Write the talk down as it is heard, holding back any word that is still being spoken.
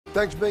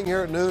Thanks for being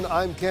here at noon.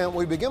 I'm Kent.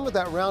 We begin with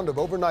that round of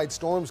overnight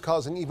storms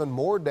causing even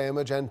more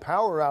damage and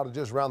power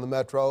outages around the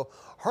metro.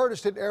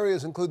 Hardest hit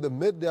areas include the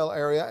Middale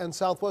area and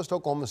southwest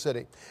Oklahoma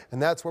City. And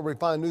that's where we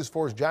find News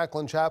 4's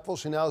Jacqueline Chappell.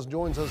 She now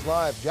joins us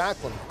live.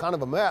 Jacqueline, kind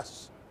of a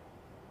mess.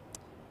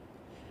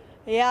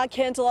 Yeah,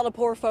 Kent, a lot of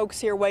poor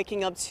folks here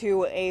waking up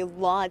to a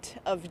lot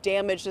of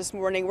damage this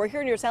morning. We're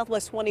here near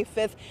Southwest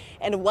 25th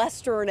and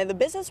Western, and the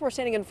business we're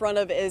standing in front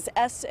of is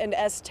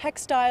S&S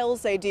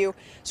Textiles. They do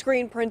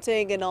screen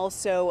printing and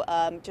also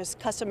just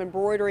custom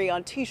embroidery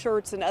on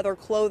t-shirts and other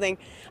clothing.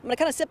 I'm going to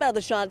kind of step out of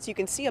the shot so you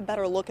can see a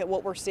better look at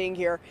what we're seeing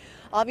here.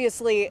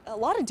 Obviously, a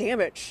lot of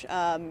damage.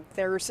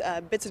 There's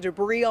bits of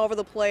debris all over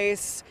the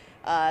place.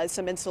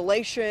 Some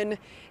insulation,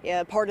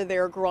 part of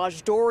their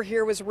garage door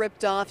here was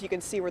ripped off. You can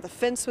see where the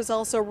fence was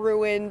also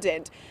ruined,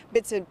 and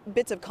bits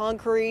of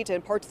concrete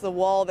and parts of the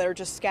wall that are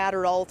just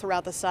scattered all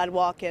throughout the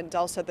sidewalk and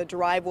also the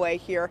driveway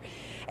here.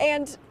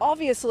 And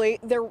obviously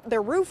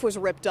their roof was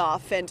ripped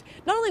off, and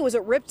not only was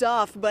it ripped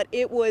off, but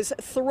it was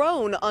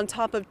thrown on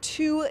top of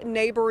two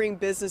neighboring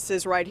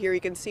businesses right here.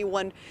 You can see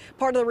one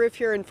part of the roof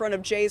here in front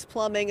of Jay's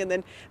Plumbing, and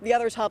then the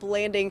other top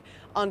landing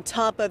on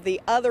top of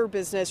the other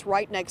business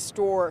right next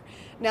door.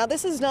 Now,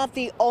 this is not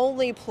the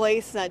only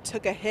place that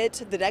took a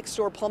hit. The next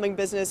door plumbing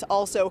business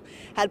also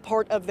had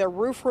part of their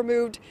roof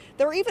removed.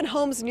 There are even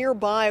homes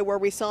nearby where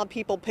we saw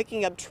people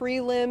picking up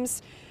tree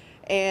limbs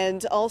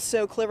and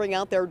also clearing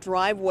out their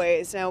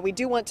driveways. Now, we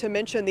do want to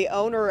mention the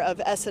owner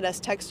of S&S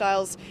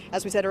Textiles,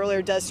 as we said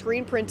earlier, does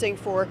screen printing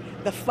for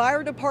the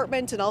fire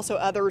department and also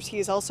others. He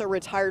is also a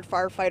retired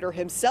firefighter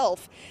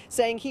himself,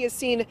 saying he has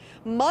seen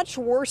much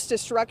worse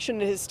destruction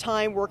in his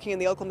time working in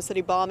the Oklahoma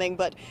City bombing.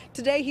 But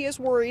today he is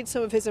worried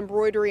some of his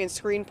embroidery and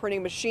screen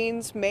printing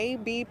machines may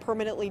be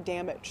permanently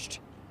damaged.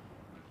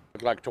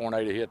 Looked like a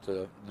tornado hit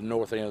the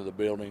north end of the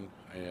building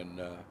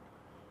and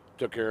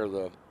took care of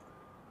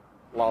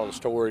a lot of the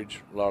storage,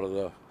 a lot of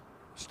the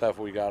stuff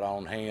we got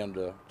on hand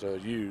to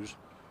use,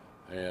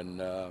 and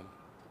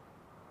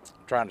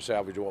trying to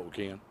salvage what we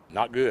can.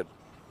 Not good,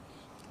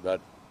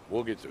 but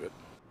we'll get through it.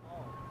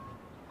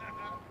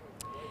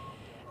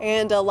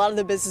 And a lot of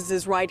the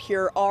businesses right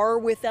here are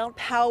without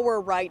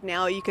power right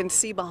now. You can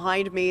see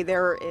behind me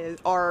there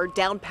are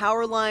down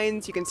power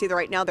lines. You can see that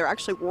right now they're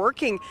actually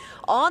working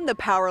on the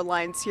power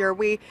lines here.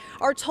 We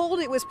are told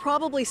it was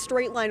probably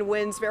straight line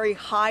winds, very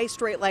high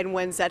straight line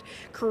winds that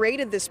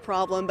created this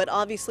problem, but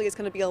obviously it's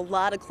going to be a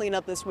lot of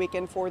cleanup this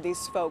weekend for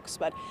these folks.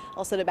 But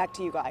I'll send it back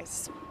to you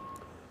guys.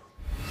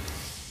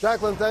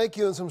 Jacqueline, thank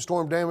you. And some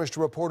storm damage to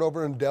report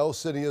over in Del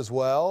City as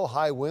well.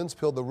 High winds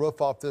peeled the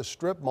roof off this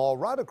strip mall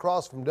right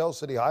across from Del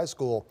City High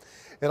School.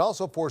 It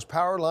also forced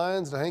power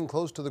lines to hang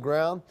close to the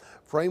ground.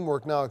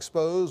 Framework now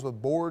exposed with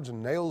boards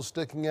and nails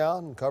sticking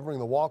out and covering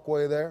the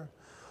walkway there.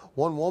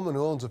 One woman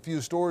who owns a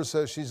few stores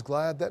says she's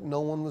glad that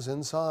no one was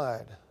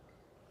inside.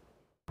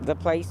 The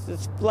place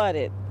is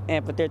flooded,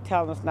 but they're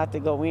telling us not to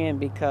go in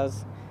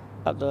because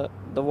of the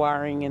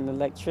wiring and the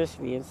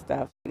electricity and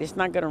stuff. It's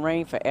not going to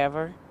rain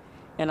forever.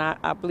 And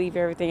I believe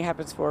everything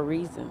happens for a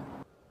reason.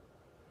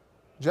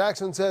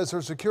 Jackson says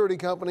her security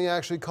company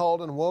actually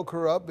called and woke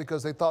her up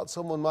because they thought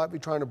someone might be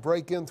trying to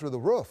break in through the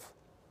roof.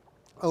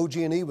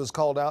 OG&E was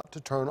called out to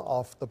turn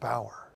off the power.